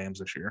 11 games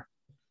this year.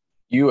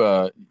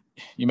 You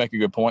make a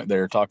good point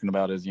there, talking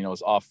about his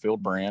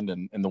off-field brand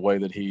and the way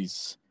that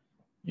he's,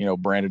 you know,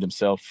 branded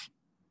himself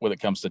when it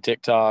comes to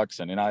TikToks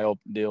and NIL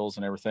deals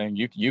and everything.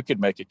 You could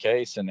make a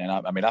case, and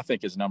I mean, I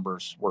think his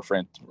numbers were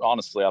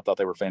honestly, I thought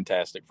they were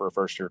fantastic for a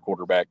first-year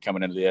quarterback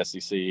coming into the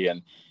SEC,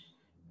 and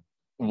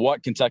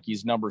what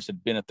Kentucky's numbers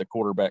had been at the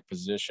quarterback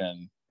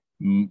position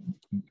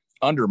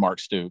under Mark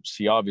Stoops.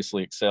 He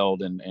obviously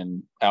excelled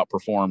and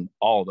outperformed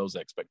all of those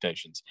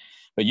expectations.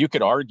 But you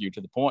could argue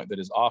to the point that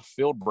his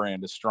off-field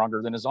brand is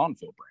stronger than his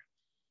on-field brand.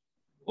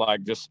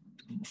 Like, just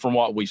from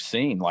what we've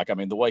seen, like, I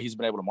mean, the way he's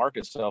been able to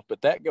market himself,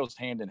 but that goes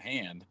hand in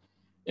hand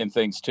in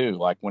things too.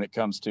 Like when it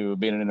comes to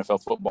being an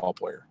NFL football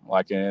player,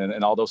 like,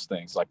 and all those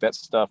things, like that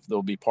stuff,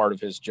 that'll be part of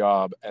his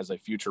job as a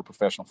future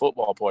professional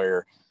football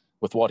player,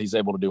 with what he's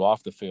able to do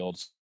off the field.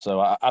 So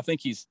I think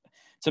he's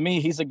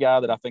a guy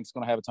that I think is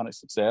going to have a ton of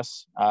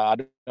success. I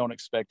don't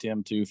expect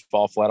him to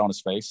fall flat on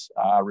his face.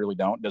 I really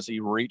don't. Does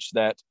he reach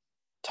that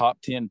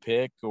top 10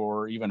 pick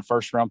or even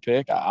first round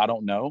pick? I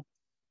don't know.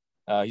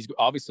 He's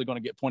obviously going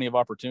to get plenty of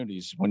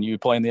opportunities. When you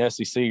play in the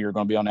SEC, you're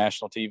going to be on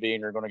national TV,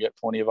 and you're going to get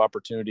plenty of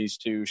opportunities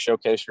to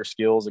showcase your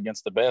skills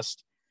against the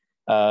best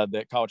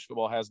that college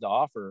football has to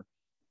offer.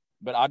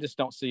 But I just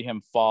don't see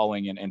him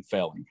falling and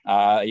failing.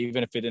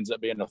 Even if it ends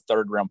up being a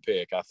third-round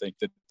pick, I think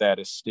that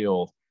is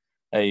still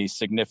a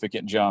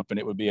significant jump, and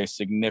it would be a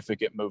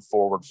significant move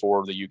forward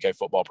for the UK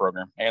football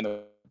program and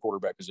the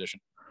quarterback position.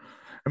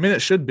 I mean,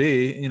 it should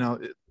be. You know,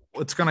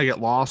 it's going to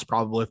get lost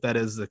probably if that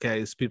is the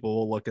case. People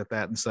will look at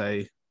that and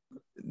say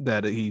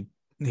that he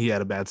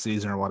had a bad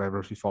season or whatever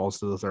if he falls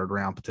to the third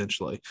round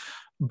potentially.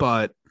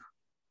 But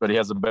he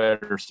has a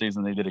better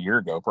season than he did a year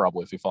ago,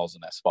 probably, if he falls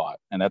in that spot.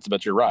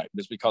 But you're right.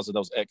 Just because of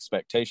those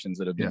expectations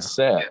that have been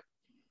set,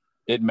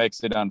 it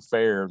makes it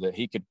unfair that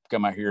he could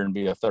come out here and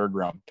be a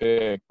third-round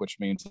pick, which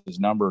means his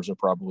numbers are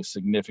probably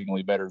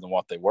significantly better than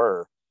what they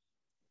were.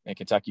 And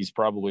Kentucky's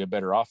probably a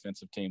better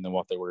offensive team than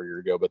what they were a year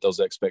ago. But those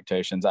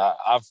expectations,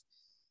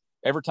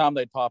 every time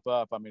they'd pop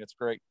up, I mean, it's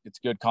great. It's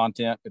good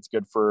content. It's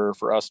good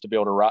for us to be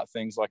able to write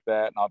things like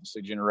that and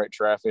obviously generate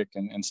traffic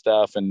and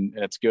stuff. And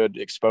it's good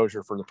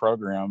exposure for the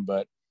program.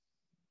 But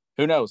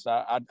who knows?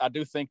 I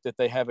do think that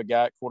they have a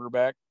guy at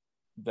quarterback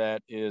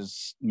that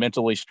is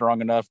mentally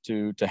strong enough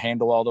to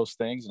handle all those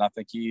things. And I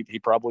think he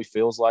probably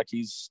feels like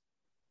he's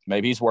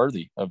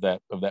worthy of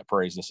that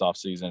praise this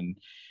offseason.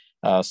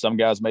 Some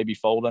guys maybe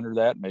fold under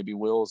that. Maybe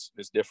Will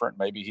is different.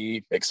 Maybe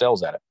he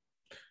excels at it.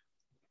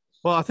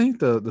 Well, I think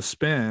the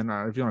spin,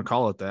 or if you want to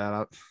call it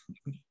that,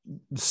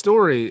 the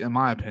story, in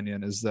my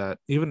opinion, is that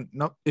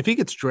if he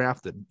gets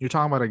drafted, you're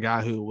talking about a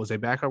guy who was a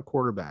backup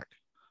quarterback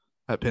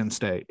at Penn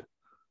State,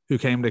 who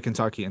came to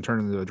Kentucky and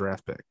turned into a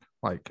draft pick,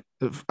 like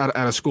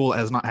at a school that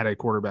has not had a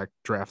quarterback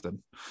drafted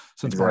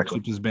since Mark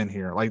Stoops has been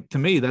here. Like, to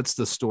me, that's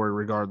the story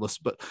regardless.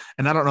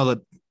 And I don't know that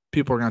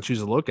people are going to choose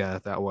to look at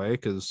it that way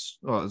because,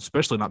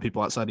 especially not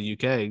people outside of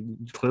UK, you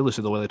clearly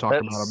see the way they talk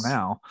about him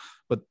now.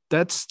 But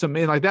that's, to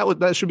me, like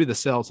that should be the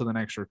sell to the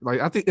next.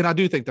 Like, I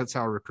do think that's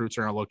how recruits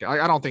are going to look at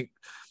it. I don't think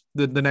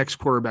the next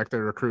quarterback they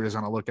recruit is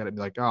going to look at it and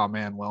be like, oh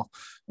man, well,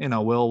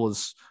 Will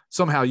was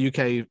somehow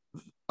UK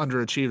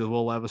underachieved with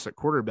Will Levis at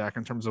quarterback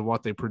in terms of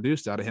what they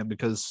produced out of him,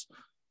 because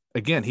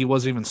again, he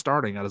wasn't even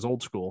starting at his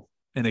old school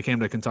and it came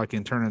to Kentucky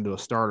and turned into a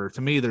starter.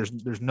 To me,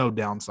 there's no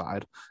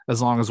downside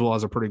as long as Will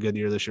has a pretty good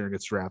year this year and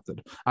gets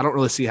drafted. I don't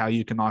really see how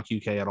you can knock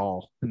UK at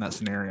all in that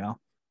scenario.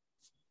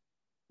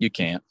 You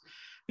can't.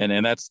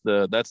 And that's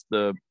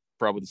the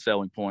probably the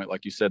selling point,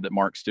 like you said, that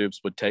Mark Stoops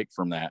would take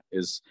from that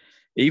is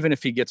even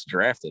if he gets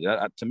drafted,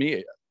 to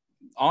me,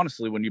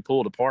 honestly, when you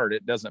pull it apart,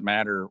 it doesn't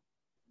matter,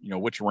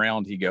 which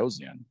round he goes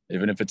in,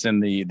 even if it's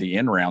in the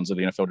end rounds of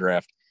the NFL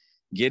draft.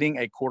 Getting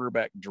a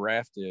quarterback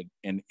drafted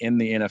and in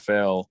the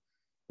NFL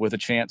with a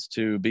chance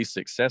to be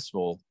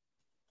successful,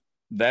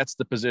 that's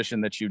the position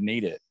that you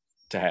need it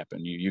to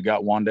happen. You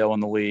got Wan'Dale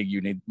in the league.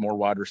 You need more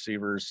wide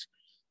receivers.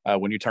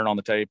 When you turn on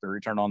the tape or you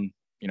turn on,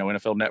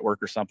 NFL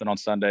Network or something on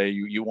Sunday,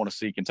 you want to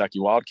see Kentucky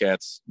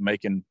Wildcats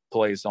making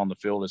plays on the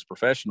field as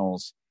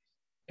professionals.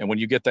 And when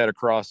you get that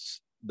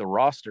across the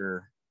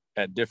roster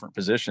at different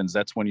positions,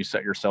 that's when you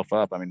set yourself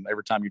up. I mean,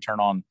 every time you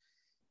turn on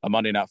a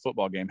Monday Night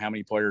Football game, how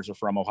many players are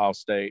from Ohio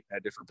State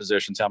at different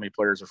positions? How many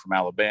players are from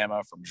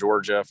Alabama, from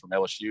Georgia, from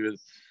LSU?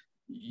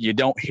 You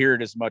don't hear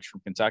it as much from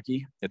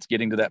Kentucky. It's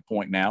getting to that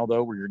point now,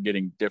 though, where you're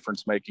getting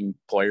difference-making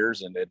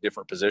players and at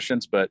different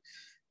positions. But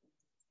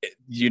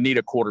you need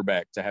a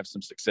quarterback to have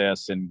some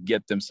success and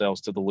get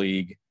themselves to the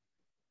league,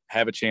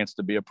 have a chance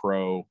to be a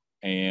pro,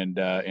 and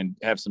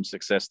have some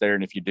success there.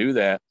 And if you do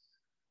that,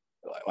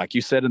 like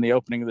you said in the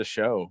opening of the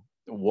show,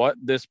 what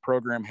this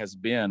program has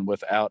been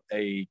without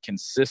a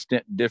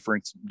consistent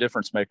difference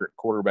maker at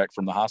quarterback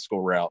from the high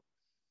school route,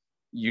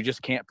 you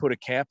just can't put a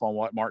cap on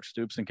what Mark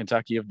Stoops and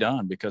Kentucky have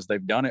done, because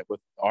they've done it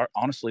with,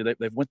 honestly,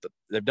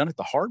 they've done it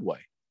the hard way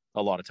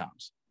a lot of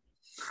times.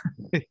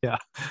 Yeah,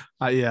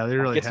 they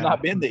really. It's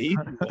not been the easy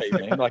way,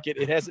 man. Like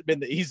it hasn't been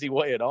the easy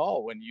way at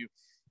all.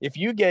 If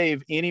you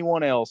gave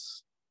anyone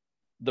else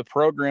the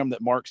program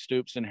that Mark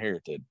Stoops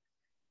inherited,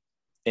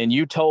 and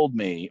you told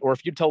me, or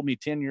if you told me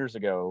 10 years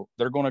ago,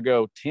 they're going to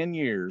go 10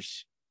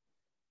 years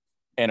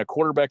and a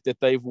quarterback that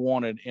they've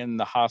wanted in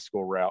the high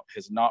school route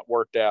has not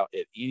worked out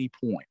at any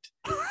point,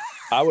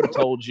 I would have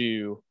told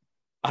you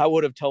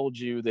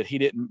that he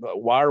didn't.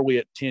 Why are we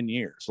at 10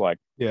 years? Like,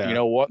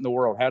 what in the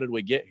world? How did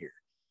we get here?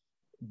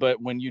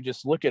 But when you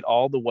just look at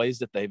all the ways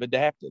that they've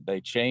adapted,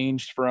 they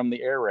changed from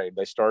the air raid.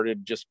 They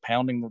started just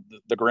pounding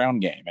the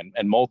ground game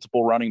and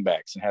multiple running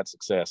backs and had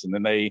success. And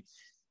then they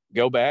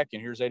go back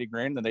and here's Eddie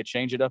Gran. Then they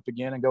change it up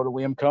again and go to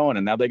Liam Cohen.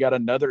 And now they got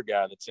another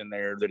guy that's in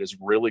there that is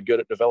really good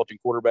at developing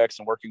quarterbacks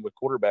and working with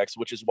quarterbacks,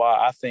 which is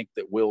why I think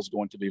that Will's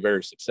going to be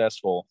very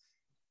successful.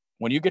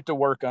 When you get to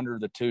work under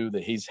the two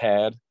that he's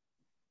had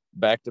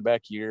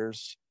back-to-back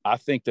years, I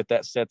think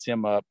that sets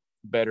him up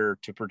better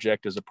to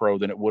project as a pro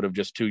than it would have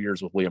just 2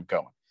 years with Liam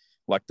Cohen.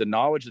 Like the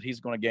knowledge that he's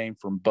going to gain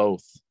from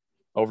both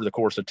over the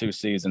course of 2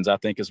 seasons, I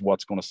think is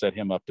what's going to set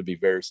him up to be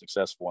very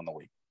successful in the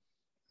league.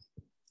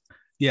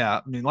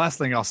 Yeah. I mean, last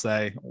thing I'll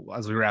say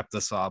as we wrap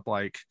this up,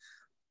 like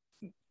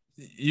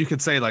you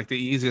could say like the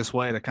easiest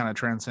way to kind of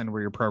transcend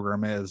where your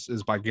program is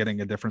by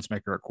getting a difference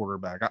maker at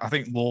quarterback. I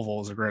think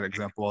Louisville is a great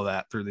example of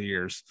that through the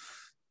years.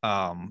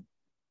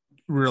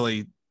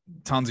 Really,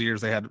 tons of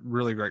years they had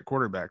really great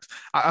quarterbacks.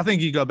 I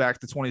think you go back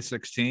to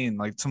 2016,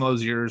 like some of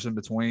those years in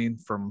between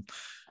from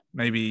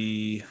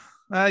maybe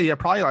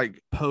probably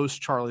like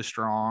post Charlie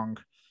Strong,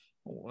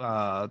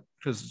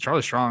 because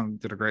Charlie Strong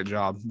did a great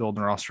job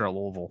building a roster at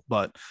Louisville.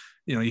 But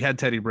you had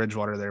Teddy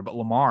Bridgewater there, but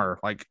Lamar,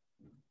 like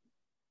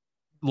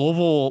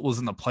Louisville was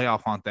in the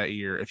playoff hunt that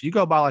year. If you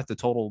go by like the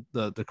total,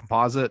 the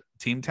composite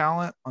team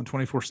talent on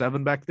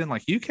 24/7 back then,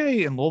 like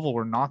UK and Louisville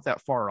were not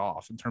that far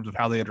off in terms of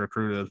how they had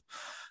recruited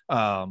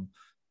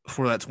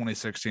for that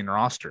 2016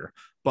 roster.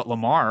 But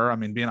Lamar, I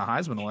mean, being a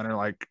Heisman winner,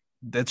 like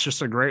that's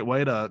just a great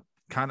way to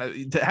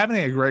having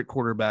a great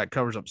quarterback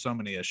covers up so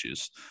many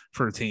issues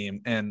for a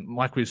team. And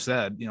like we've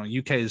said,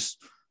 UK's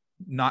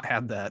not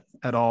had that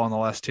at all in the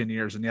last 10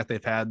 years. And yet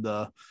they've had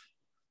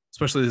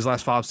especially these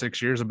last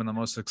 5-6 years have been the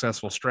most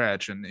successful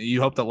stretch. And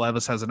you hope that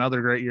Levis has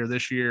another great year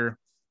this year.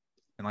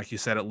 And like you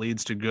said, it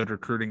leads to good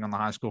recruiting on the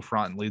high school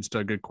front and leads to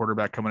a good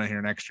quarterback coming in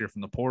here next year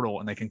from the portal,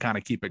 and they can kind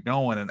of keep it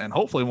going. And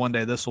hopefully one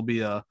day this will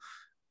be a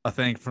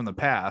thing from the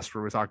past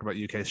where we talk about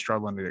UK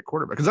struggling to get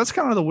quarterback. Because that's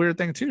kind of the weird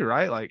thing too,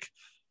 right? Like,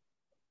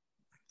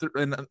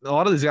 and a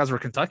lot of these guys were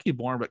Kentucky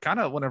born, but kind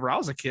of whenever I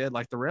was a kid,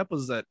 like the rep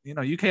was that,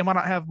 UK might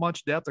not have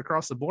much depth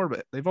across the board,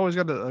 but they've always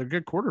got a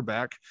good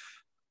quarterback.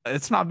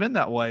 It's not been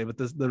that way, but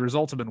the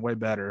results have been way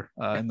better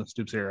in the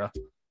Stoops era.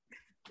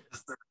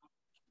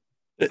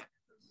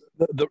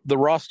 The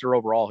roster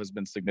overall has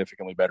been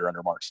significantly better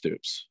under Mark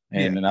Stoops.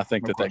 And I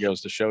think that goes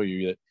to show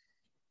you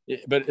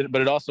that,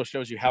 but it also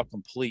shows you how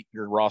complete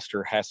your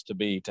roster has to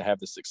be to have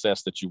the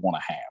success that you want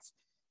to have.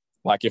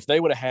 Like if they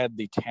would have had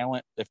the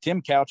talent, if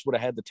Tim Couch would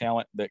have had the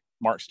talent that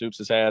Mark Stoops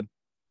has had,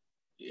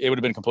 it would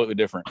have been completely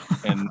different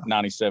in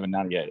 97,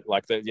 98.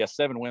 Like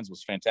 7 wins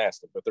was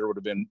fantastic, but there would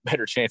have been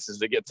better chances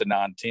to get to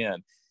 9-10.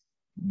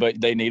 But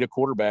they need a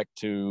quarterback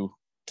to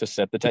to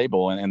set the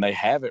table, and they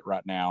have it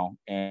right now.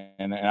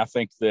 And I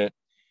think that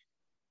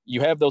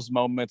you have those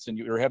moments, and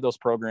you have those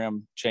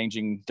program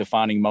changing,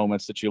 defining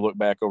moments that you look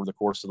back over the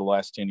course of the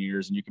last 10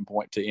 years, and you can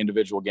point to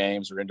individual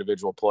games or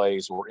individual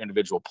plays or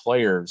individual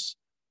players.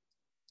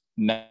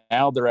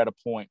 Now they're at a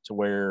point to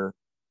where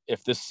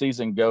if this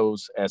season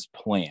goes as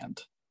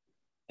planned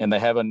and they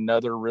have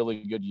another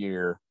really good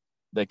year,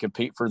 they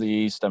compete for the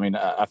East. I mean,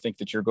 I think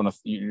that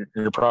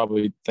you're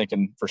probably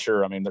thinking for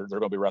sure. I mean, they're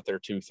going to be right there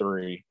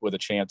 2-3 with a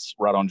chance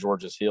right on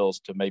Georgia's heels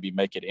to maybe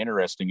make it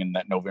interesting in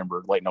that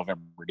late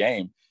November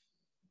game.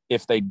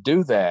 If they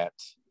do that,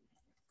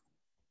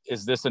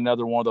 is this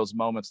another one of those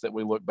moments that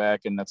we look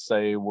back and let's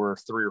say we're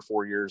 3 or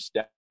 4 years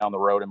down the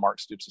road and Mark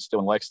Stoops is still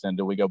in Lexington?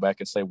 Do we go back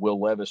and say Will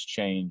Levis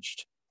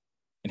changed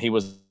and he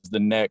was the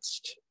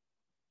next,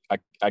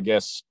 I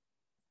guess,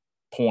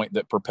 point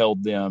that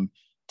propelled them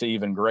to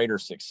even greater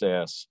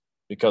success?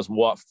 Because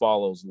what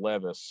follows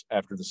Levis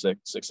after the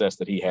success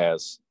that he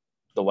has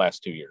the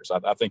last 2 years?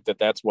 I think that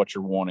that's what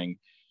you're wanting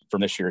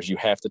from this year, is you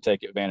have to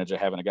take advantage of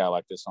having a guy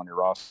like this on your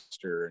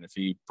roster. And if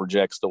he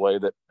projects the way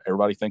that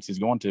everybody thinks he's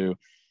going to,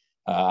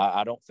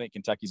 I don't think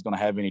Kentucky's going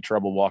to have any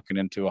trouble walking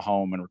into a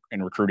home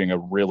and recruiting a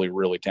really,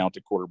 really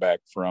talented quarterback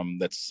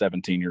that's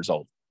 17 years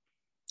old.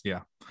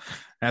 Yeah,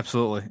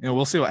 absolutely. And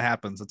we'll see what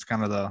happens. It's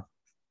kind of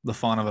the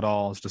fun of it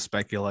all, is to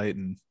speculate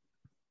and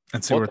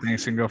see where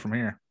things can go from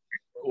here.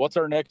 What's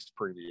our next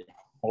preview?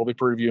 We'll be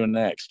previewing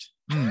next.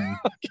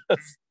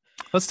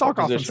 Let's talk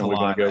offensive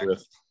line.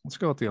 Let's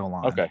go with the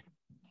O-line. Okay.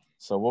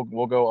 So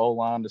we'll go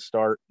O-line to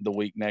start the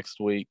week next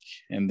week,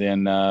 and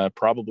then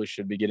probably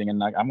should be getting in.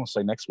 I'm going to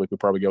say next week we'll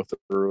probably go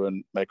through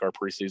and make our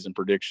preseason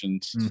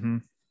predictions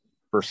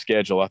for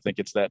schedule. I think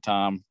it's that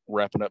time,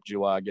 wrapping up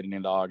July, getting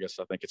into August.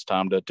 I think it's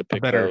time to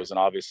pick those, and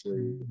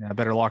obviously – I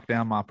better lock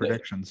down my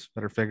predictions.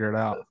 Better figure it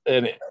out.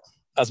 And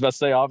I was about to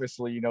say,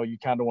 obviously, you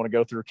kind of want to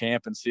go through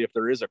camp and see if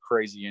there is a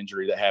crazy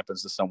injury that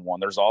happens to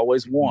someone. There's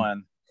always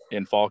one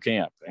in fall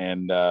camp,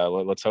 and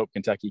let's hope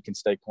Kentucky can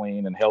stay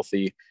clean and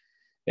healthy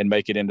and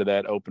make it into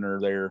that opener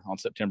there on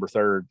September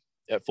 3rd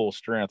at full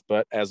strength.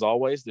 But as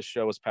always, this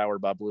show is powered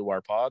by Blue Wire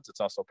Pods.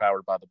 It's also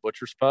powered by the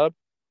Butcher's Pub,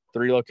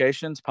 3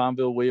 locations,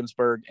 Pineville,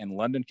 Williamsburg, and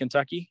London,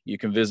 Kentucky. You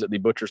can visit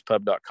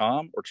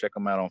thebutcherspub.com or check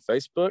them out on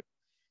Facebook.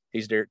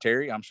 He's Derek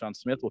Terry. I'm Sean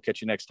Smith. We'll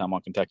catch you next time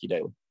on Kentucky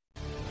Daily.